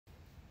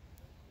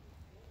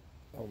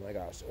Oh my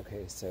gosh,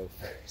 okay, so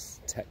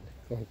first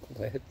technical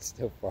glitch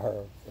so far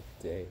of the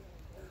day.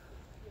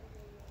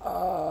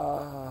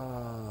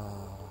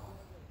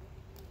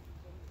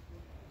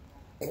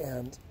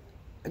 And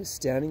I'm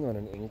standing on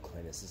an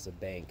incline. This is a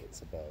bank.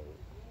 It's about,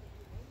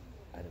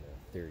 I don't know,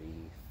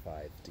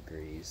 35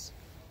 degrees,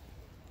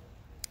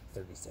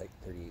 38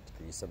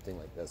 degrees, something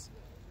like this.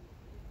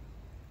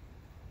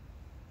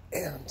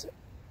 And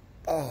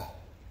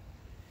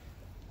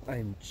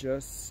I'm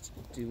just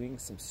doing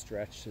some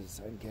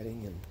stretches. I'm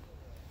getting in.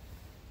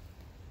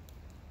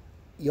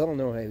 Y'all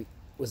know I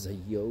was a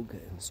yoga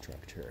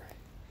instructor,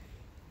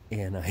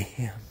 and I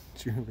am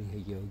truly a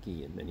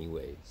yogi in many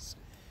ways.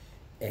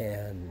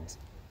 And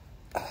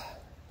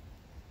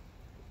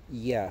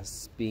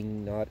yes,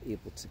 being not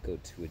able to go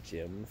to a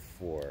gym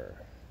for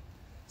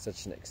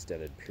such an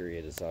extended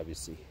period is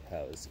obviously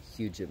has a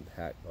huge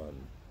impact on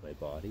my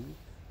body,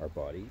 our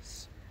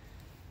bodies.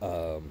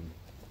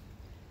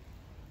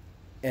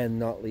 And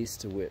not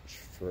least of which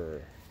for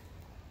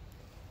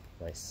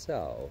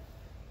oneself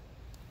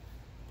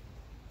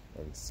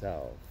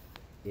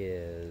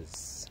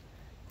is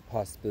the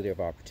possibility of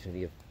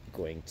opportunity of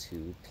going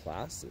to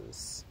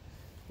classes,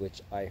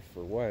 which I,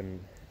 for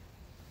one,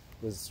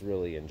 was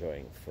really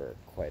enjoying for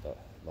quite a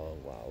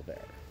long while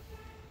there.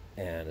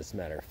 And as a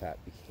matter of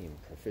fact, became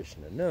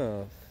proficient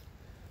enough,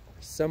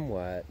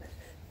 somewhat,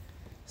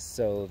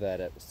 so that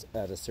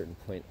at a certain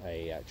point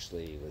I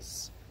actually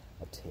was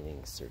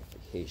obtaining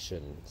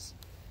certifications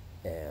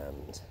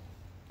and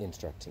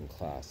instructing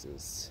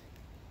classes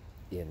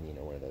in,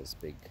 one of those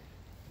big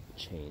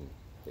chain,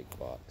 big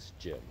box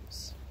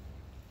gyms.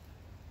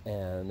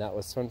 And that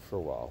was fun for a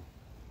while.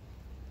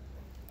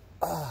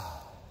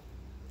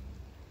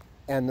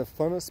 And the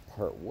funnest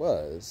part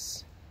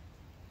was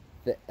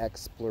the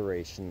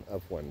exploration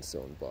of one's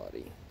own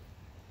body.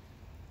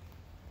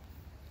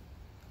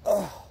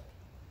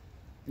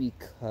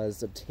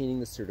 Because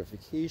obtaining the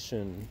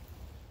certification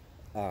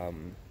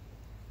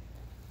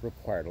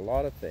required a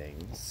lot of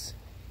things,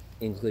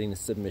 including the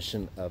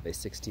submission of a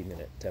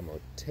 60-minute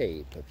demo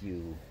tape of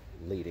you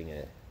leading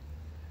a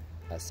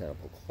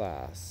sample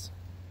class,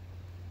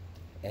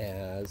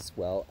 as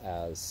well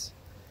as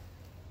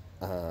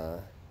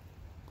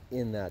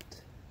in that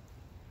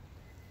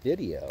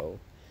video,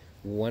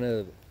 one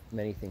of the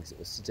many things it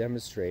was to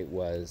demonstrate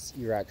was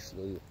your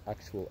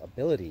actual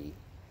ability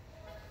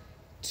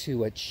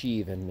to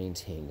achieve and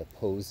maintain the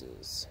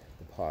poses,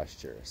 the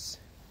postures.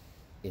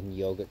 In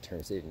yoga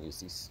terms, they didn't use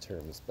these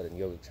terms, but in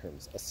yoga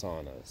terms,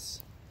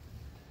 asanas.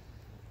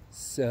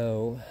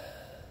 So,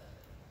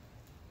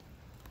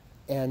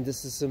 and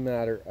this is a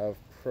matter of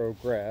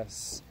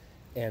progress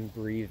and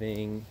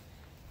breathing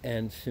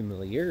and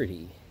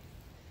familiarity,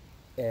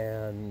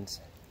 and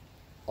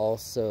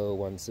also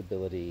one's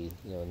ability,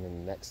 and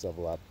then the next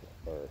level up,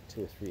 or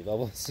 2 or 3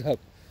 levels up,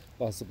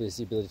 possibly is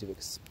the ability to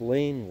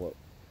explain what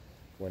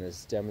one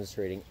is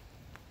demonstrating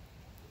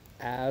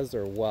as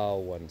or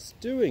while one's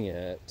doing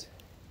it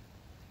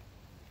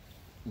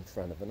in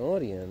front of an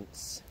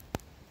audience,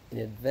 in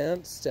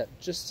advance step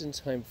just in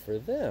time for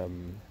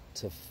them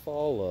to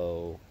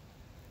follow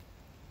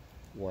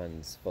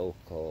one's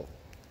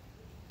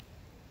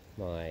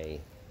my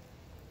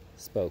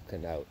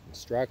spoken out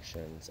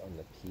instructions on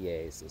the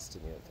PA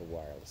system, with the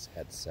wireless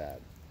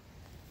headset,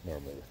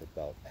 normally with a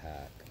belt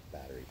pack,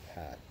 battery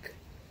pack,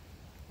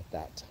 at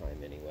that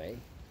time anyway.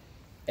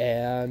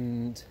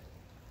 And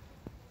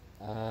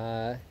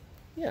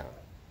yeah,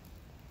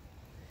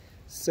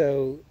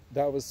 so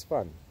that was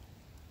fun.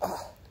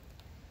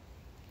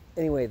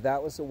 Anyway,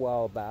 that was a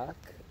while back,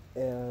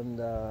 and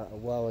a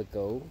while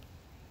ago,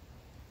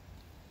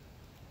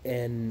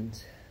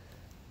 and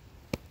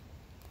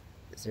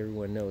as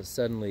everyone knows,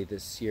 suddenly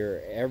this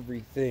year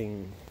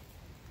everything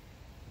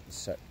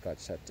got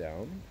shut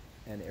down,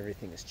 and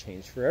everything has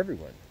changed for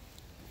everyone.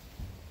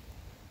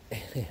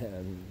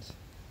 And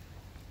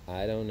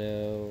I don't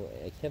know,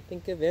 I can't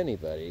think of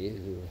anybody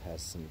who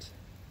hasn't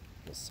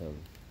with some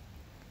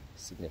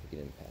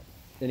significant impact.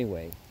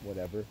 Anyway,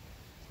 whatever.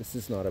 This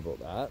is not about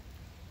that.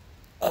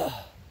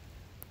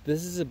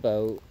 This is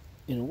about,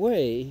 in a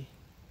way,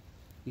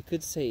 you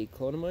could say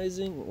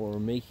economizing or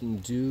making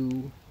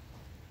do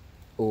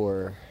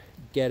or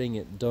getting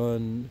it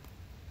done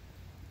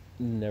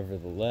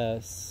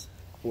nevertheless,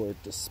 or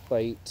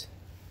despite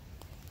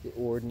the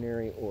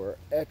ordinary or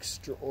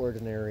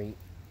extraordinary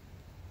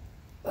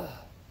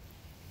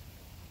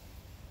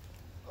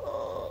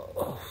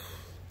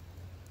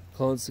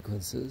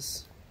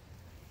consequences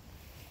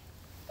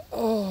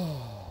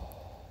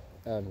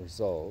and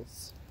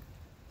results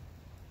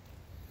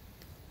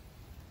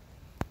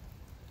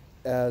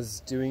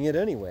as doing it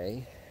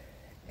anyway,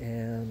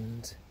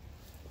 and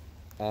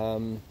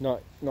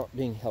not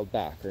being held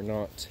back, or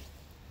not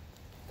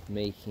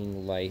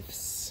making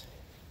life's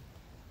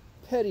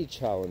petty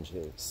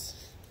challenges,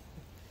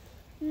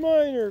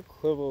 minor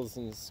quibbles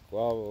and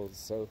squabbles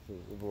south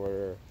of the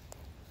border,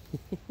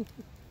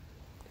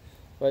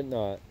 but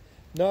not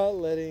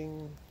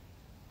letting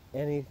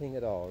anything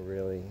at all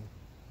really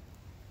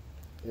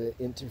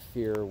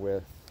interfere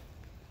with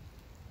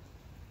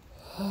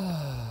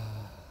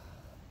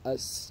a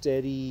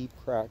steady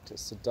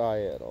practice, a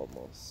diet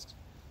almost,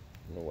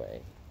 in a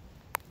way,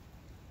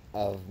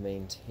 of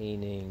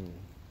maintaining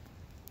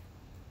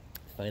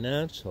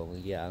financial,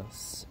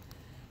 yes,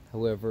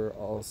 however,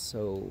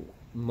 also,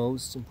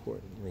 most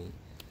importantly,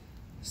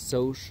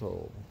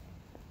 social,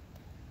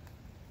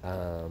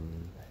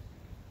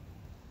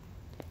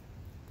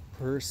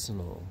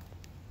 personal,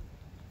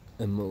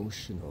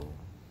 emotional,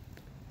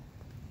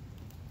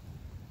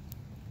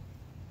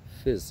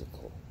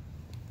 physical,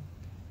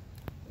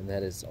 and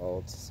that is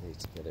all to say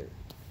together,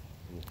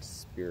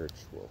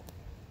 spiritual,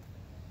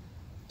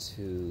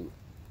 to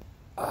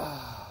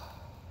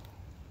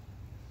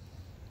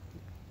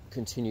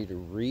continue to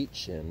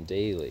reach in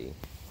daily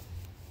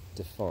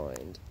to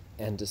find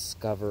and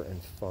discover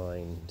and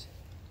find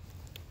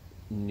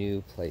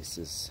new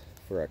places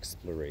for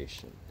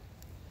exploration.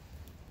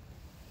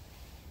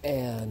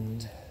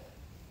 And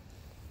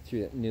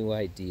through that, new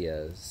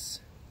ideas,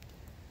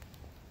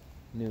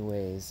 new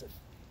ways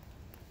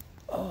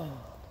of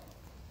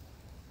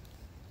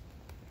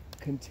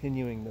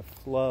continuing the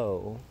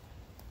flow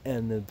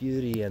and the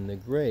beauty and the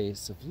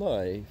grace of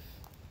life,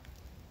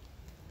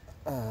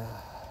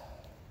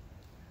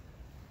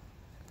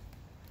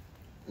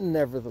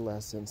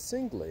 nevertheless and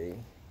singly,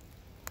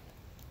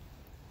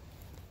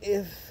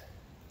 if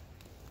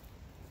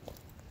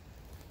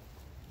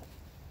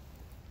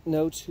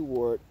no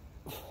toward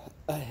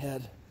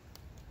ahead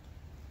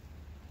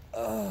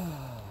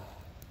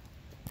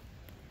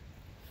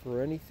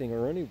for anything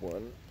or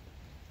anyone.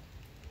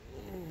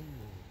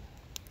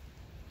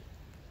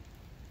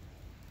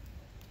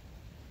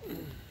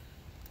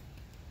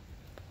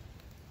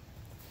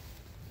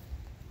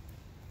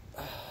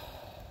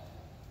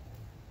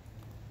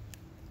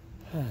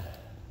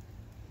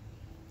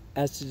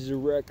 As to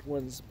direct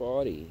one's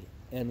body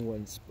and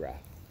one's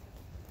breath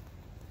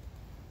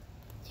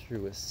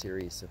through a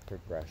series of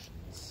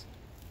progressions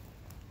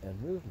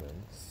and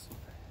movements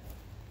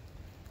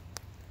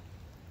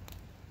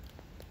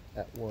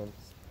at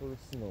once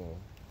personal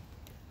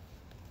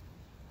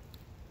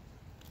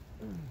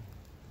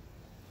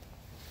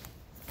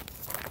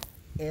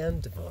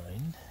and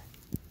divine.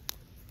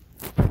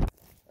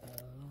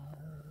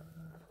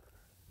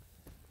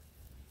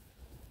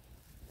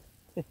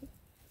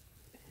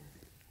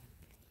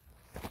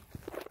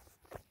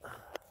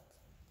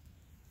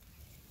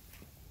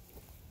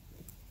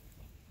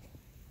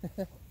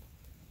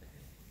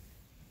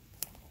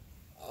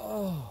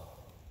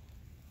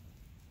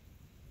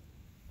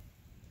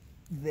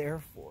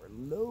 Therefore,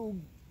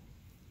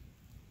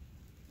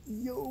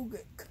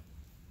 yogic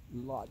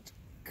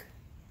logic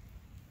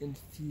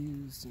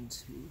infused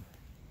into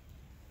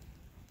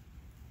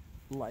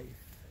life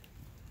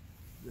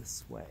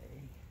this way.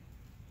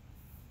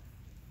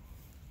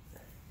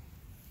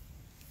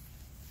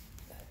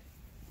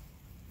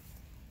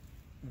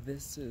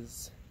 This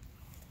is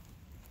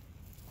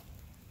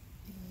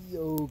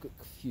yogic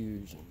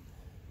fusion.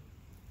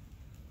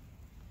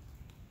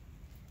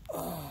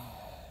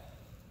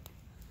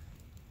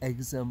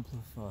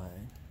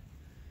 Exemplified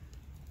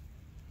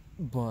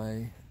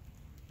by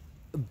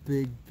a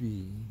Big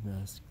B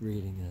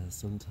masquerading as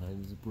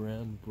sometimes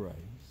Brand Bryce.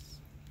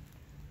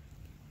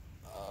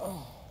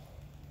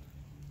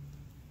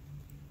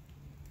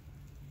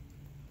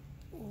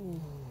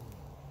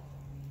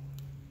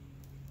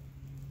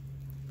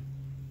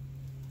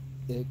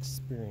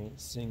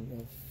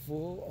 Experiencing a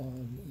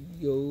full-on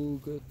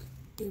yogic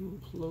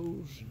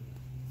implosion.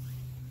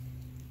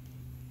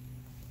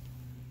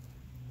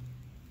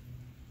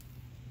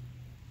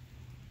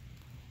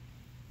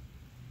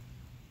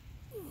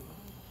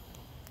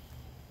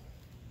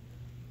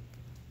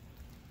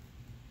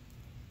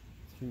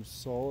 Through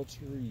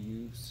solitary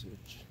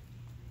usage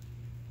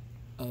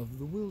of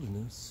the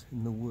wilderness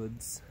in the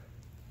woods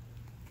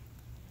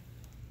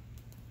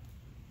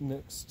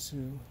next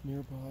to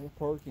nearby a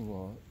parking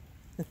lot.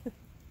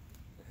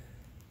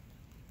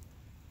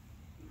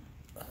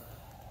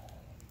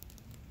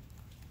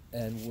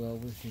 And well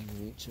within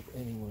reach of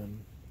anyone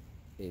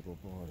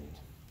able-bodied.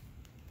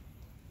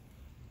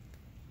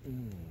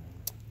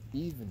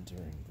 Even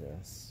during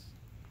this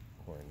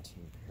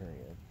quarantine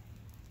period.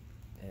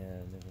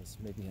 And it was,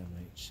 maybe I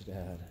should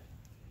add,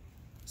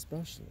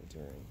 especially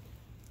during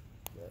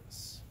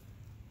this.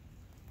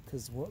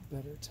 Because what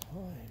better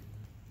time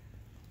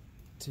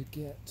to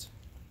get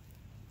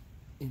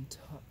in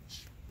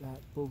touch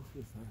both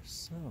with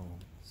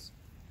ourselves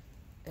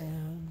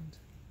and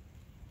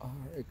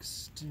our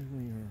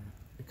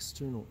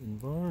external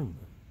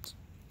environment.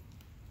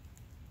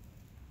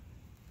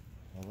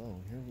 Hello,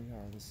 here we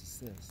are,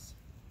 this.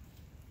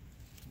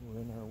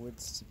 We're in our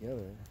woods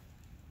together.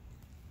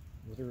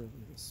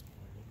 Literally this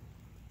morning,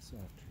 this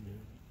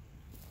afternoon,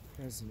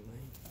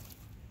 presently,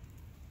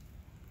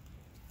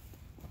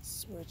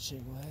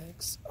 switching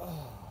legs.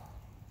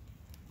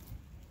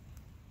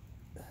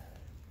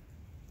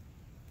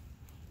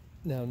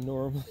 Now,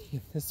 normally,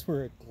 if this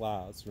were a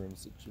classroom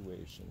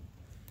situation,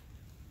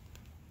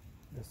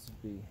 this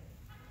would be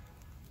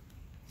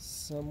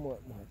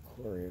somewhat more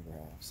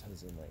choreographs,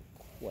 as in like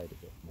quite a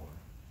bit more,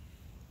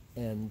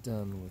 and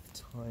done with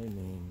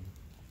timing,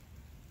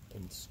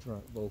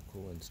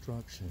 vocal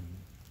instruction,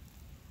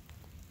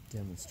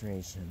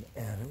 demonstration,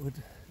 and it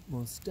would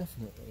most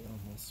definitely,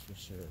 almost for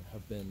sure,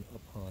 have been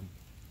upon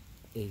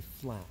a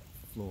flat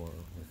floor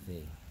with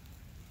a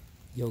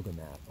yoga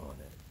mat on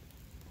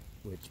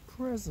it, which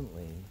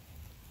presently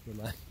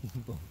we're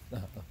lacking both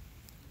of.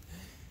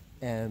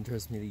 And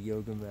trust me, the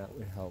yoga mat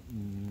would help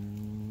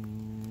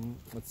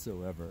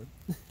whatsoever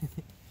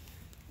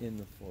in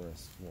the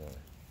forest floor.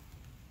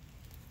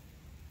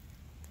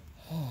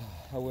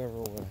 However,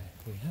 what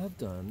we have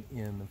done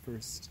in the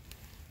first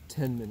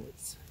 10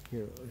 minutes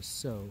here or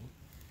so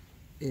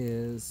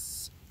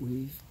is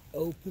we've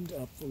opened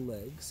up the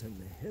legs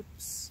and the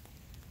hips,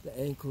 the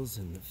ankles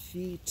and the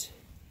feet,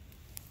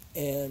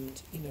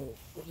 and, you know,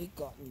 really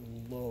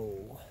gotten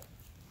low.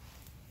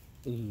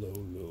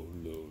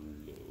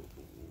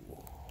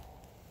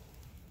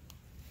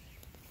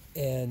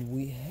 And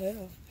we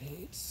have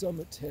paid some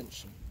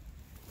attention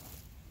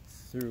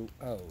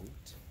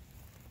throughout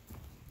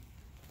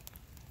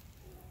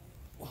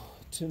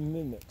to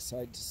mimic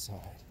side to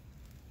side.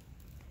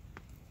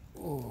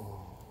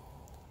 Oh,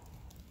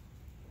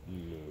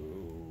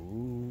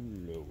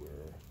 lower.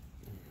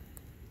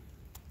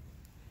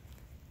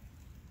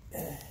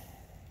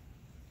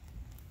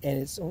 And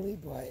it's only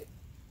by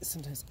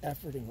sometimes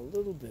efforting a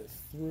little bit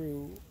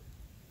through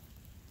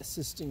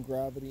assisting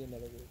gravity, in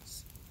other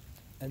words,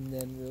 and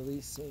then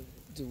releasing,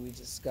 do we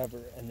discover,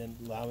 and then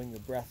allowing the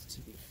breath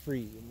to be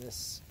free in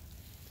this,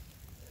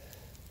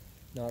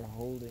 not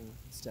holding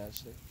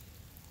substantially,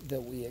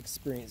 that we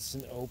experience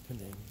an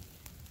opening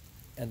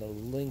and a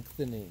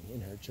lengthening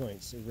in our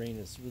joints. The rain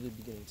is really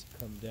beginning to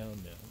come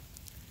down now.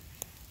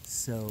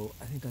 So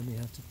I think I may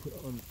have to put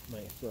on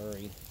my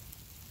Ferrari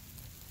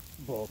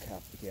ball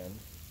cap again.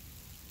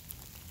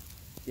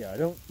 Yeah, I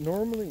don't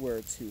normally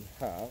wear two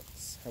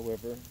hats,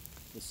 however,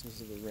 this was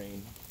the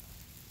rain,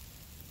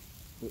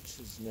 which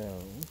is now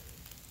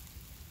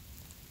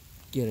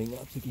getting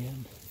up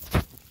again.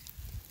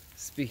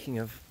 Speaking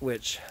of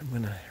which,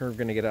 we're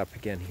gonna get up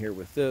again here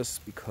with this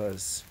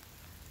because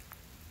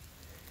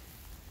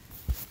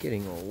it's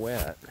getting all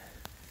wet.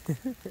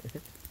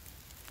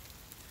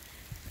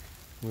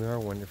 We are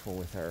wonderful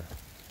with our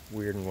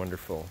weird and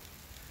wonderful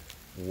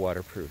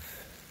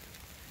waterproof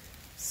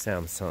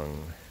Samsung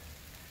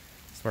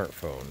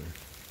smartphone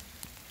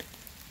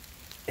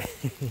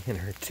and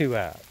her two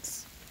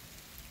hats.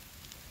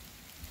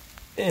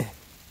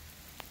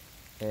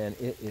 And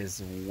it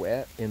is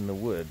wet in the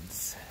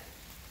woods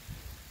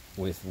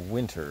with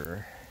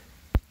winter.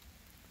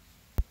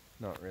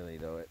 Not really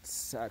though,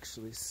 it's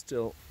actually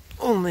still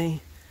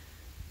only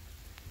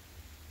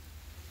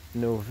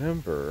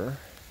November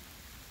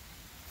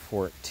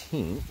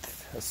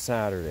 14th, a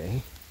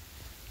Saturday,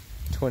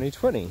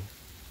 2020.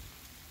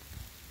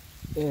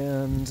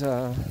 And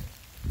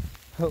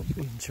hope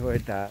you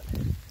enjoyed that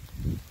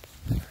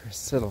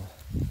first little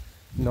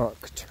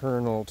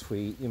nocturnal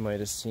tweet you might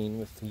have seen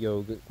with the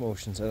yoga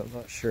motions. I'm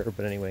not sure,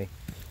 but anyway,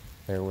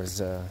 there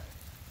was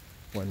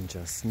one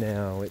just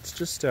now. It's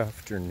just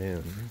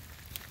afternoon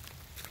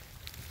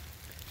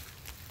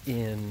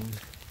in,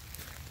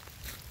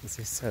 as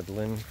I said,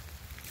 Lynn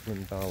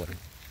Valley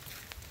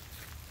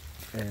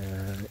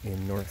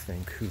in North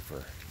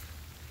Vancouver,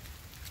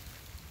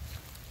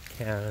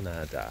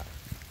 Canada.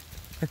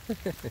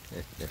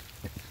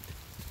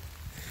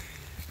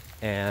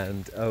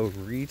 And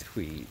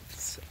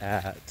retweets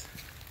at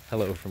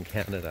Hello from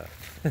Canada.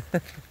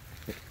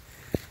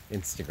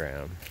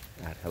 Instagram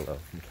at Hello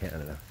from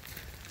Canada.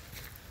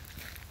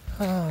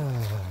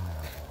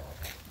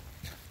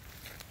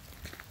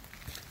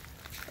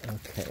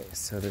 Okay,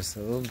 so there's a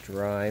little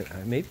drive.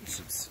 Maybe we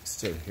should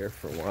stay here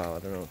for a while. I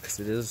don't know,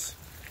 because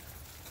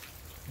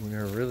we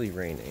are really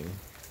raining.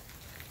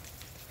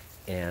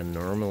 And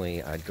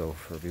normally I'd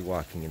be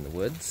walking in the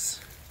woods.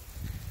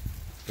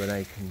 But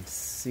I can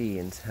see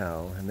and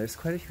tell, and there's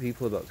quite a few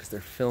people about because they're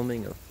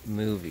filming a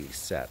movie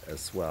set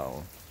as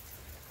well.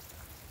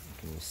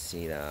 Can you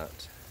see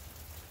that?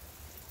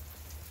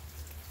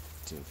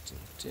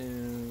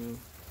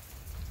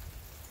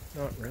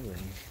 Not really.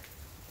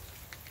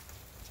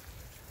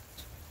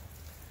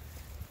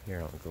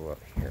 Here, I'll go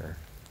up here.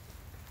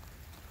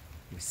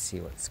 You see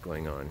what's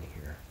going on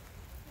here.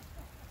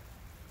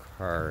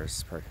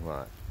 Cars, parking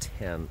lot,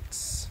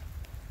 tents.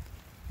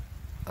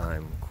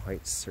 I'm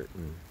quite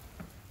certain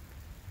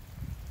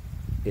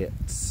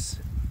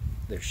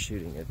they're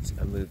shooting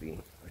a movie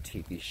or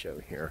TV show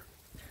here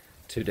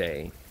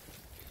today,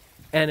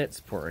 and it's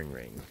pouring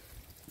rain.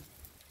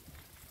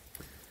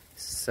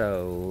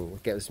 So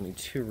it gives me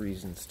two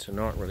reasons to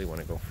not really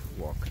want to go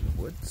for a walk in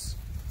the woods.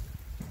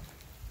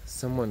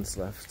 Someone's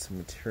left some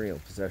material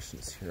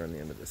possessions here on the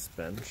end of this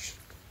bench.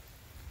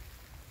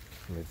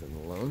 Leave them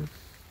alone.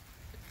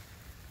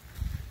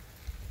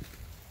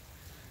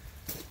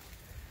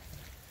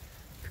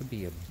 Could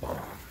be a bomb.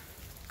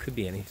 Could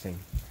be anything.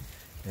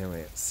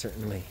 Anyway, it's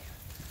certainly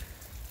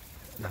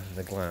not at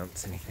a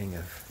glance anything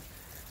of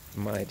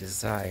my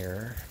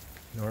desire.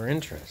 nor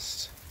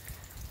interest.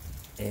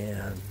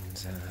 And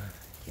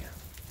yeah,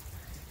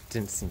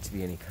 didn't seem to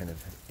be any kind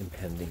of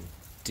impending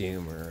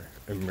doom or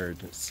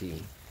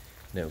emergency.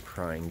 No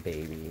crying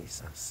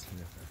babies.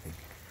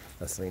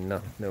 That's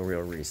no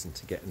real reason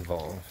to get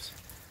involved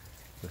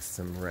with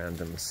some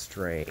random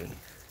stray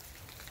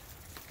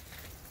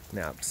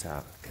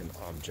knapsack and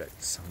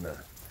objects on a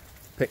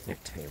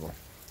picnic table.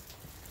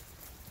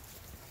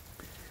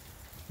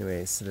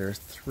 Anyway, so there are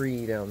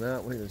 3 down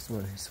that way. There's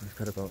one, so we've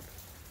got about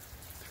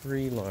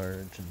 3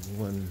 large and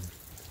 1,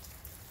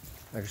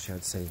 actually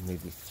I'd say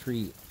maybe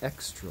 3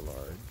 extra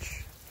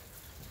large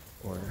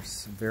or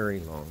very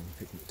long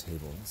picnic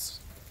tables,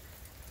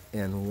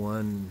 and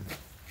 1,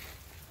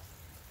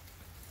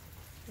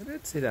 I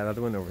did say that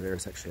other one over there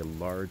is actually a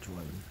large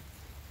one,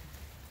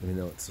 even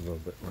though it's a little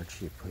bit more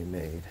cheaply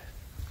made.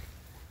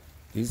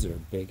 These are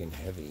big and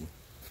heavy,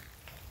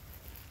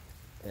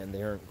 and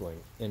they aren't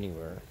going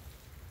anywhere.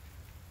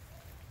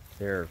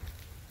 They're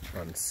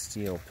on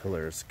steel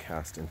pillars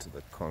cast into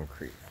the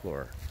concrete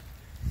floor,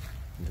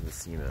 into the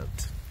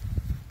cement.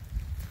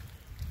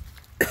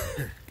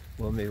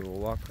 Well, maybe we'll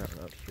walk around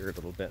out here a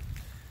little bit.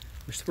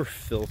 Wish there were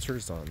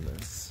filters on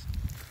this.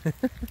 I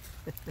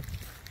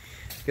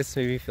guess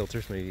maybe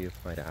filters may be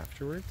applied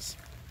afterwards.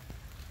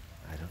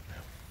 I don't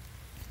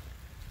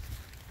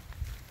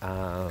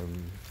know.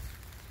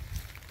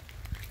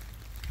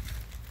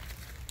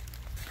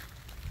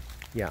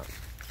 Yeah,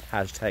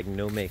 hashtag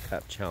no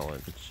makeup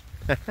challenge.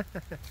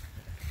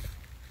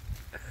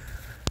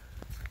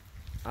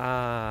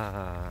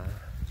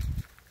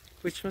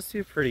 Which must be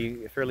a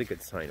fairly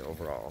good sign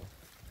overall.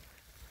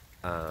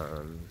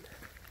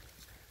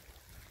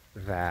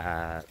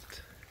 That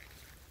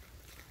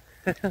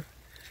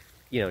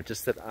you know,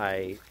 just that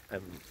I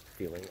am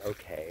feeling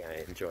okay. I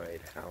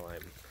enjoyed how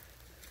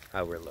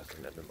we're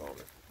looking at the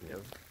moment. You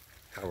know,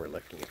 how we're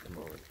looking at the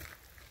moment.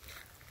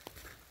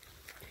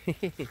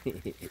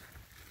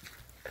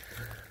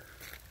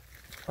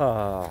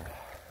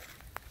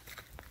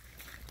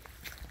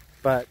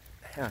 But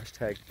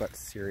hashtag but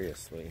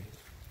seriously.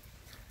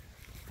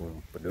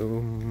 Boom,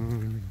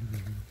 ba-doom.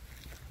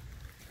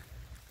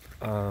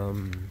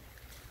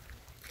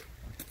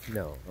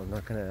 No, I'm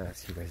not gonna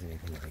ask you guys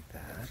anything like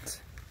that.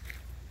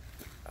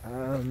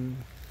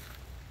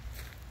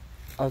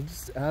 I'll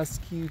just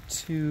ask you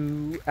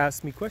to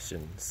ask me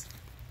questions.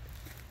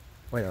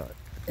 Why not?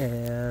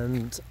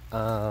 And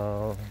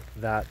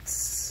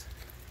that's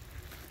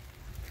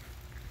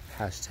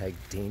hashtag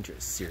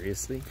dangerous,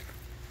 seriously.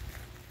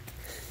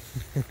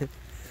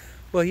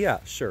 Well, yeah,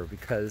 sure,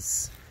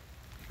 because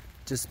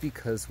just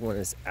because one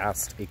is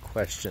asked a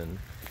question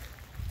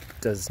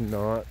does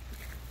not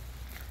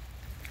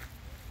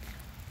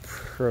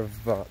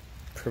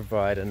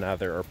provide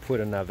another or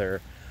put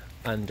another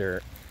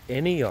under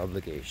any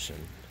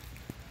obligation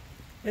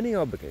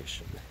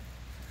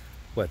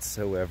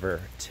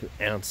whatsoever to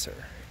answer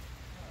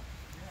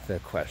the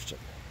question.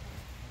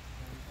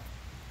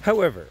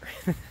 However,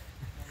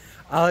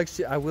 I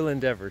will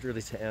endeavor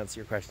really to answer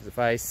your questions. If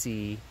I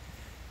see,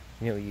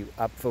 you know, you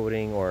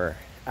upvoting or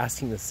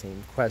asking the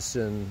same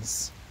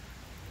questions,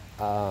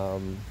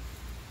 or,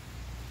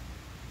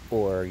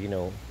 you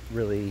know,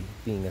 really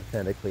being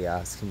authentically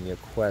asking me a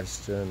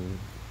question,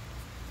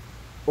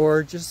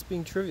 or just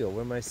being trivial.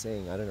 What am I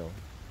saying? I don't know.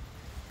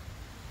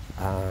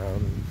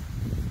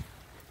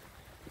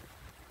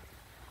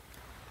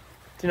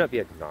 Do not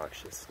be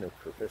obnoxious. No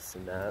purpose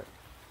in that.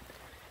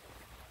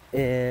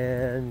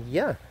 And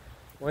yeah,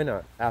 why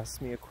not?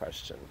 Ask me a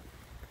question.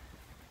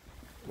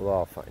 We'll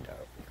all find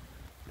out.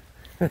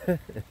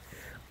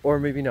 Or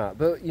maybe not.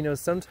 But, you know,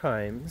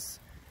 sometimes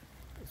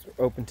it's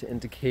open to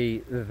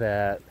indicate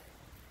that,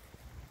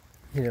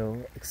 you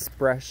know,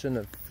 expression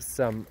of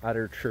some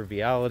utter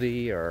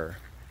triviality or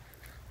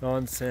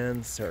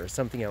nonsense or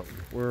something out in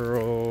the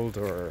world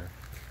or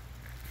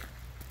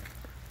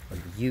on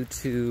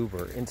YouTube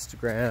or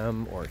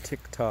Instagram or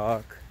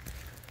TikTok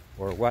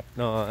or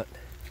whatnot,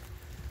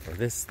 or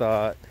this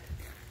thought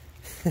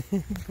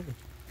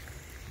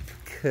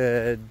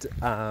could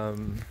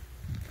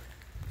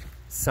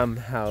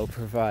somehow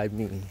provide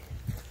me,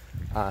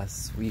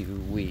 us,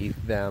 we,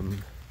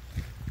 them,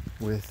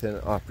 with an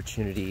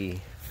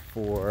opportunity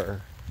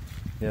for,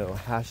 you know,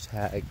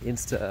 hashtag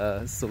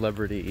Insta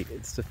celebrity,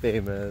 Insta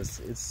famous,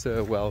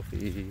 Insta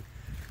wealthy,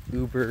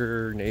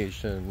 Uber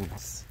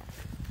nations,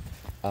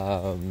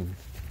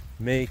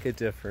 make a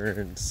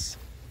difference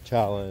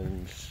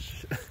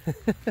challenge.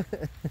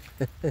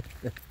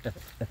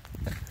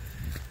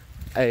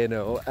 I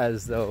know,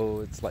 as though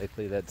it's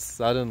likely that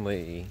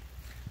suddenly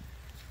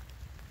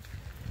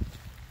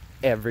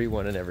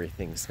everyone and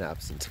everything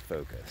snaps into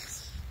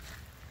focus.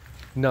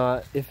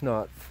 Not, if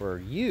not for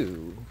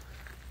you,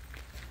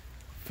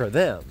 for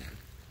them.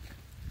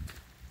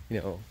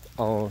 You know,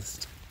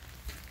 almost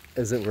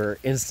as it were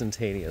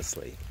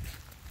instantaneously.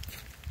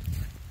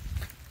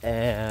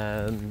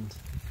 And,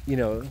 you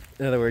know,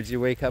 in other words,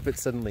 you wake up,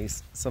 it's suddenly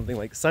something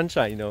like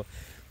sunshine, you know,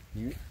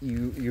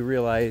 you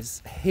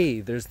realize, hey,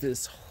 there's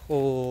this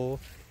whole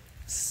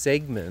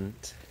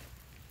segment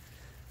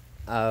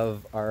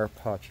of our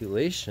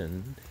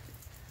population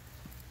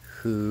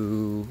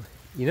who,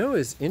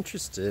 is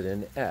interested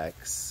in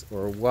X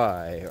or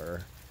Y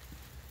or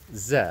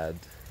Z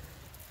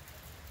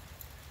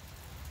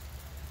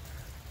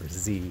or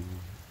Z.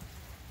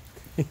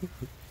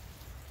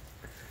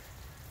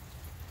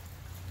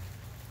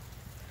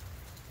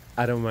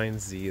 I don't mind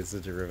Z as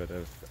a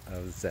derivative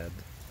of Z.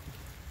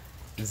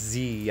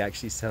 Z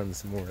actually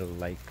sounds more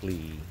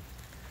likely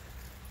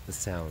the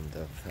sound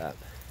of that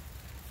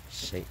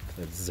shape,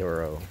 the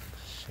Zorro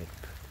shape.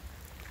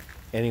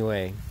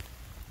 Anyway,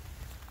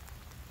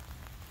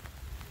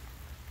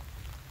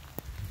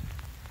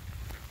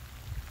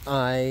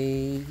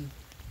 I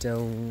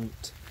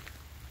don't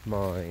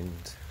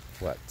mind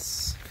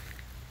what's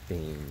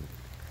been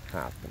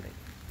happening.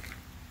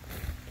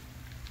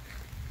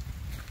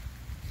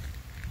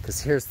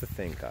 Because here's the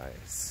thing,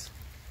 guys.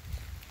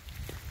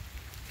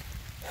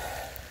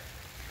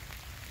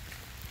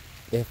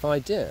 If I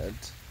did,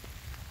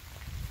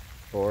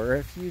 or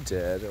if you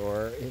did,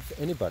 or if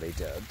anybody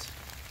did,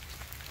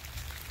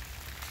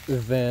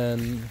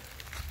 then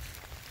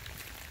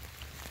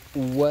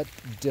what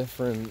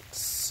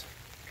difference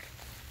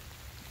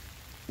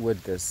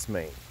would this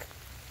make?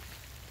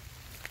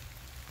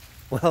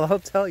 Well, I'll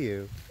tell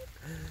you.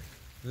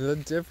 The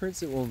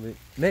difference it will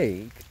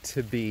make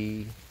to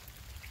be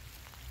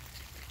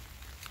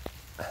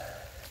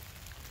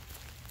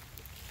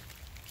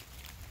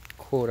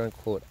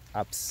quote-unquote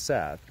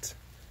upset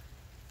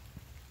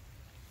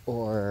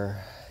or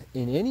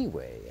in any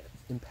way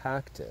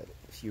impacted,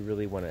 if you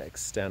really want to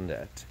extend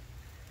it,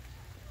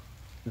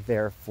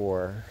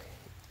 therefore,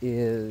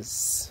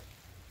 is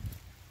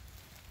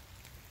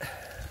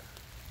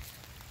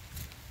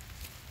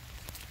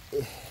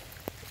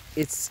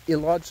it's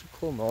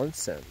illogical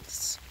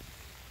nonsense.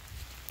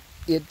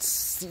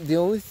 It's the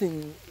only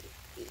thing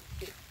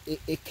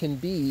it can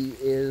be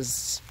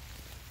is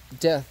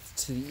death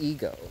to the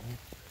ego.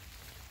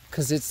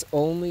 Because it's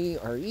only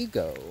our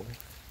ego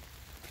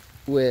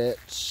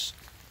which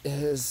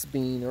has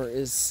been or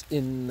is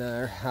in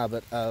their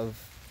habit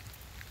of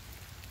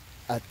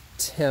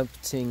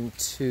attempting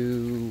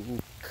to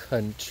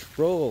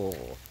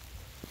control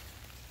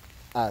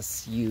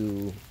us,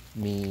 you,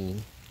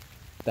 me,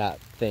 that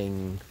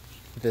thing,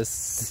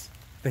 this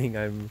thing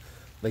I'm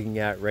looking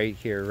at right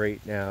here, right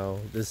now,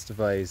 this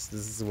device,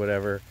 this is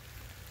whatever,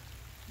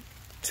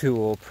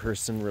 tool,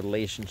 person,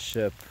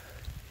 relationship.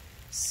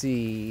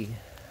 See,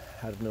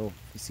 I don't know if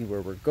you see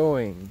where we're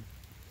going,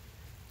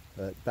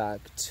 but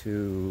back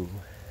to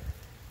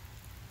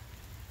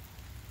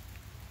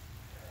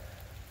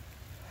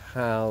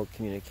how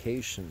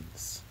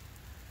communications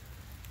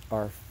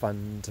are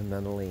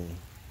fundamentally,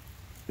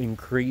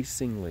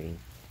 increasingly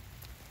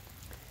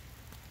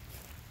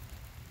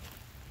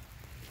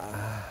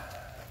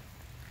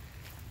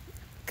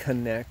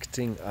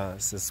connecting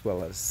us, as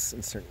well as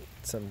in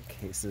some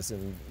cases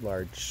in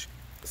large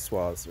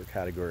swaths or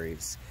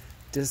categories,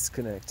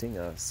 disconnecting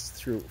us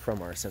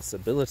from our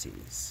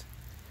sensibilities.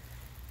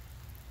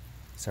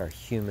 It's our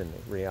human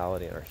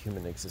reality and our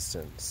human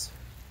existence.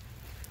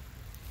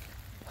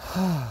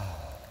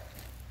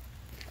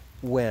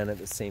 When at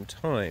the same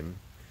time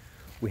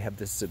we have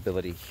this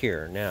ability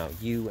here now,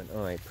 you and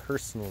I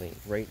personally,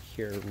 right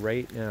here,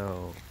 right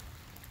now,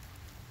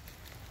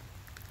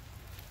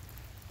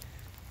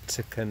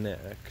 to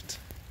connect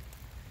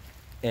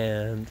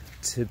and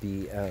to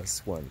be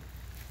as one,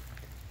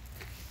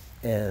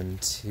 and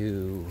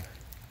to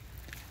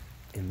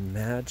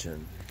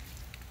imagine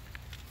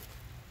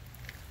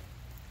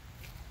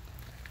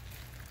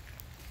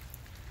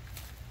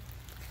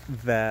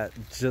that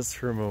just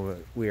for a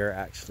moment we are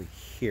actually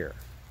here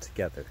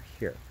together,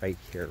 here,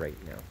 right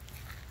now,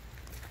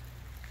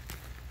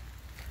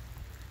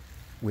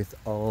 with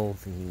all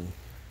the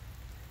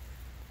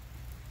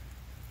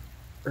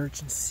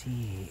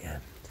urgency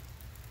and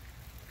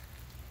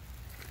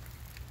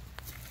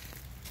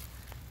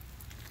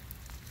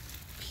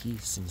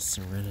peace and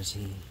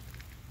serenity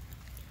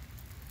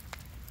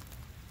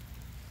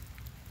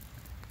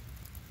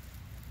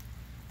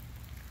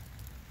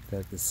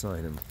that the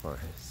sign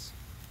implies.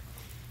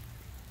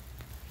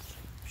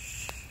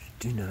 Shh,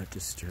 do not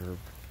disturb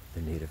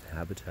the native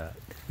habitat.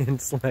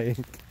 It's like,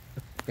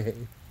 okay,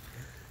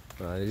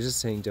 well, they're just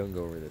saying don't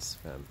go over this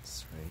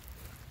fence, right?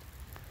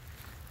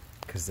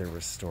 Because they're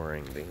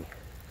restoring the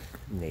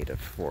native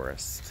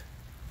forest.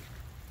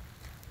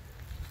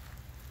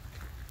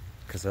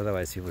 Because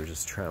otherwise people are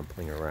just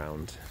trampling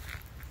around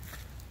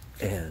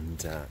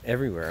and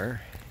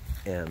everywhere,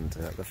 and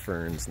the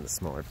ferns and the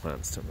smaller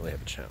plants don't really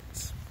have a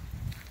chance.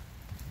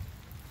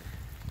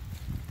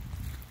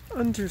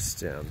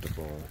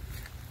 Understandable.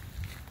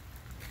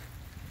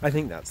 I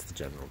think that's the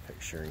general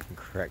picture. You can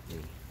correct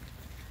me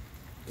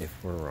if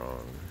we're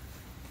wrong.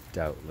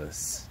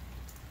 Doubtless.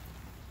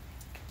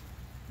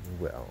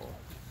 Well,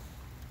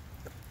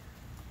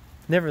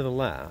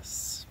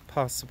 nevertheless,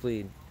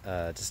 possibly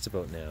just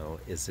about now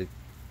is a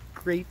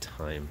great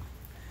time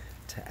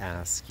to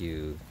ask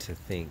you to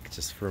think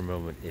just for a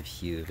moment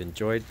if you've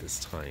enjoyed this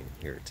time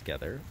here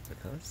together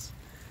with us,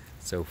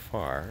 so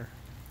far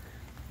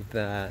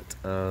that,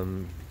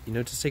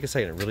 just take a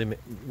second. It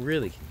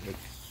really can make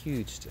a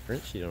huge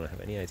difference. You don't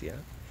have any idea.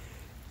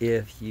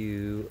 If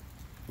you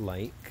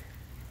like,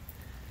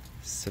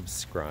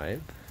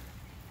 subscribe,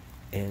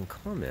 and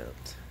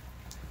comment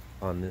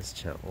on this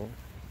channel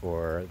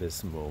or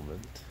this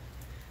moment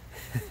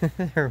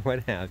or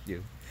what have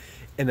you.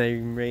 And I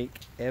make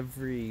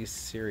every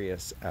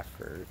serious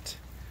effort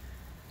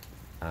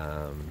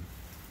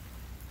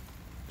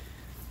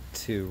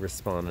to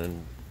respond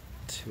and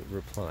to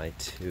reply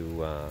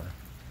to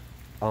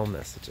all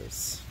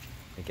messages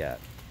I get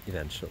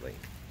eventually.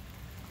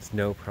 There's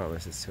no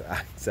promises to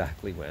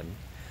exactly when,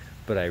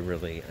 but I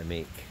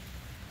make,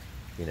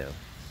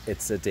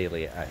 it's a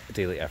daily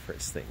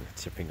efforts thing,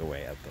 chipping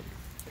away at them.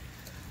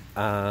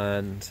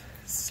 And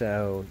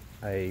so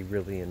I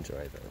really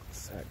enjoy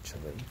those,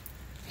 actually.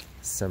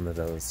 Some of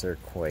those are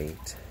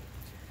quite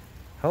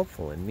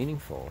helpful and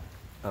meaningful.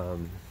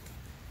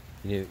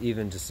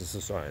 Even just as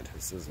a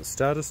scientist, as a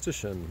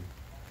statistician.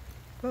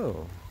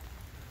 Oh,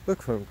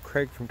 look, from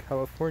Craig from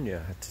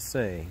California had to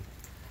say,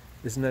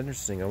 isn't that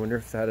interesting? I wonder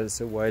if that is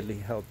a widely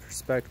held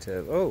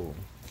perspective. Oh,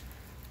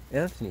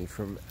 Anthony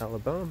from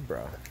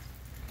Alabama.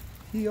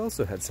 He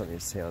also had something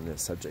to say on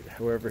this subject.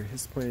 However,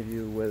 his point of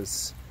view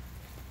was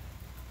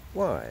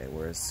Y,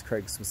 whereas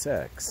Craig's was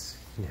X.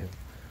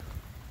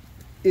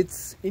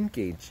 It's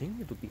engaging.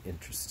 It'll be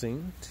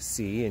interesting to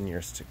see in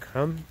years to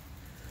come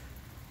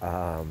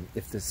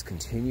if this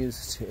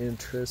continues to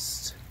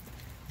interest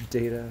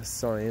data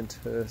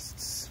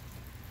scientists,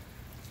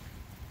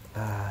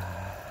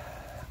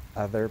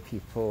 other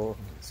people,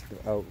 sort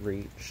of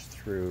outreach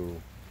through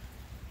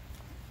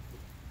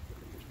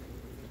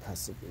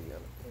possibly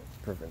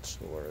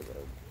provincial or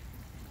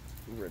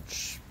the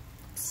rich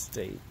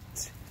state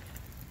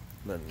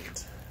and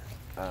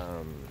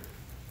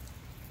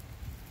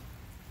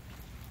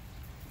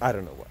I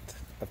don't know what,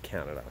 of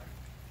Canada.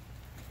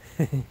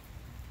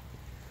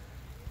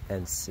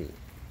 And see.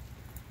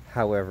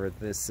 However,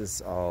 this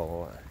is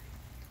all,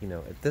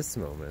 at this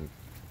moment,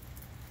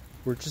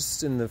 we're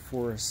just in the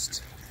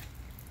forest.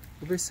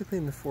 We're basically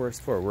in the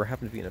forest floor. We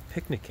happen to be in a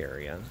picnic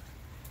area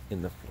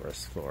in the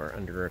forest floor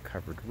under a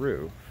covered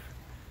roof.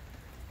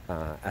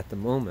 At the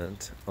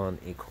moment, on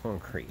a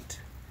concrete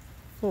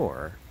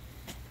floor.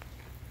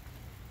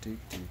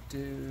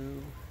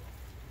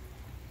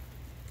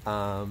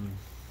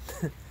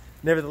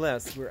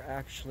 Nevertheless, we're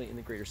actually, in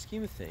the greater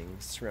scheme of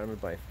things, surrounded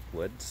by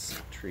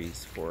woods,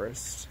 trees,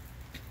 forest,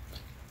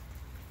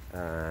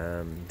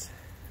 and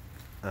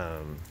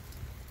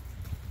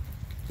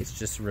it's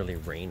just really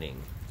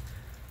raining.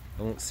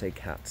 I won't say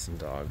cats and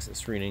dogs.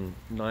 It's raining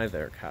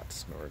neither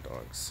cats nor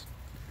dogs.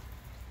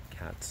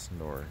 Cats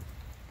nor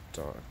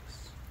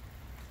dogs.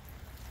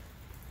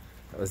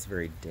 That was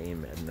very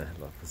Dame Edna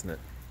look, wasn't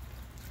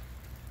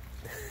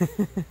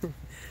it?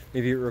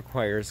 Maybe it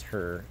requires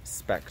her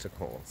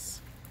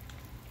spectacles.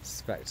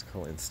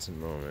 Spectacle instant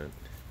moment.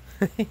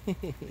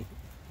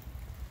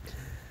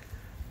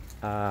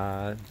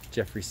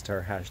 Jeffree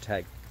Star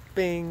hashtag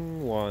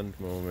Bing wand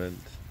moment.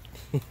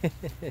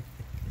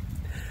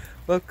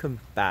 Welcome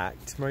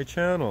back to my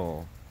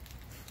channel.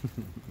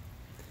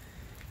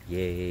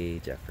 Yay,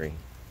 Jeffrey.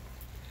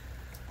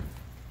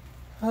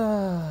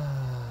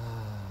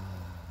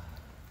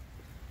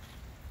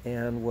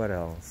 And what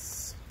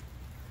else?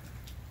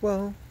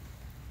 Well,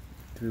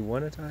 do we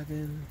want to dive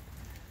in?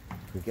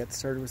 We get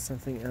started with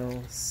something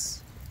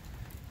else.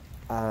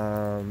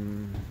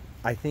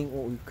 I think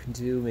what we can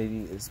do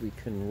maybe is we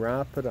can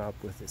wrap it up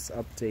with this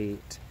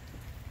update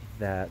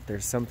that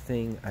there's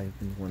something I've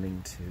been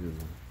wanting to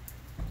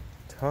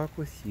talk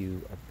with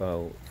you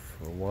about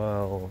for a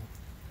while,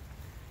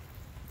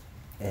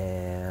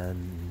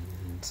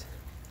 and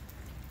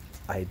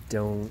I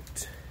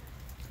don't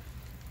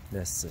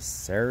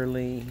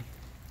necessarily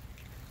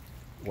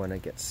want to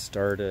get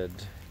started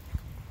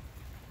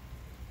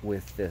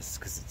with this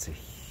because it's a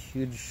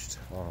huge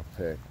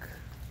topic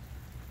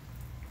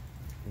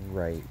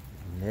right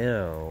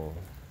now,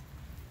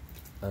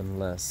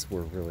 unless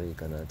we're really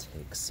gonna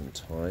take some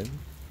time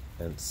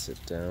and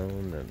sit down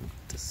and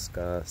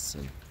discuss.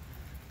 And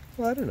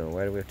well, I don't know,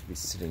 why do we have to be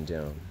sitting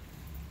down?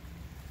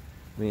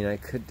 I mean, I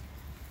could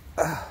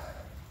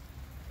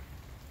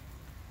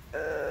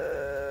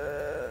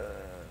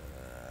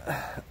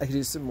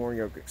do some more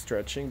yogic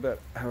stretching, but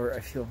however, I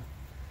feel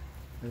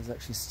it is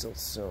actually still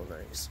so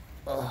nice.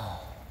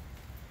 Oh,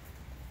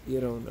 you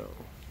don't know.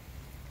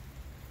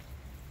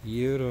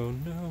 You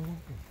don't know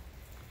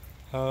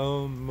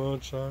how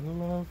much I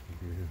love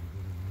you,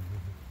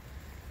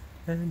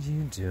 and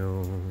you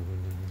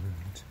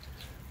don't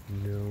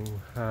know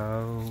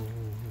how.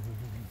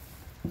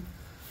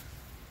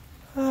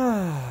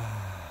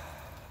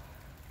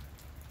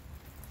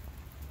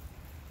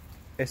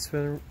 It's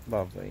been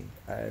lovely.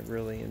 I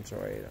really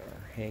enjoyed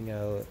our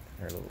hangout,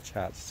 our little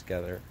chats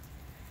together.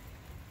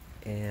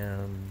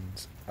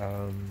 And,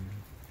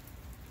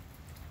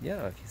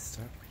 yeah, if you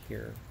stuck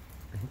here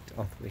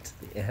all the way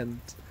to the end,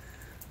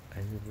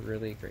 I'm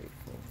really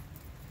grateful.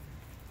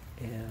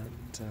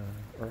 and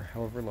or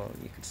however long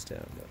you could stay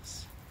on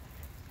this.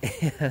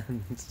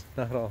 And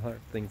not all our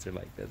things are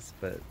like this,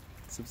 but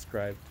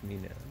subscribe to me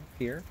now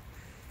here,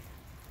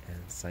 and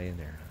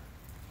sayonara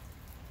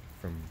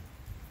from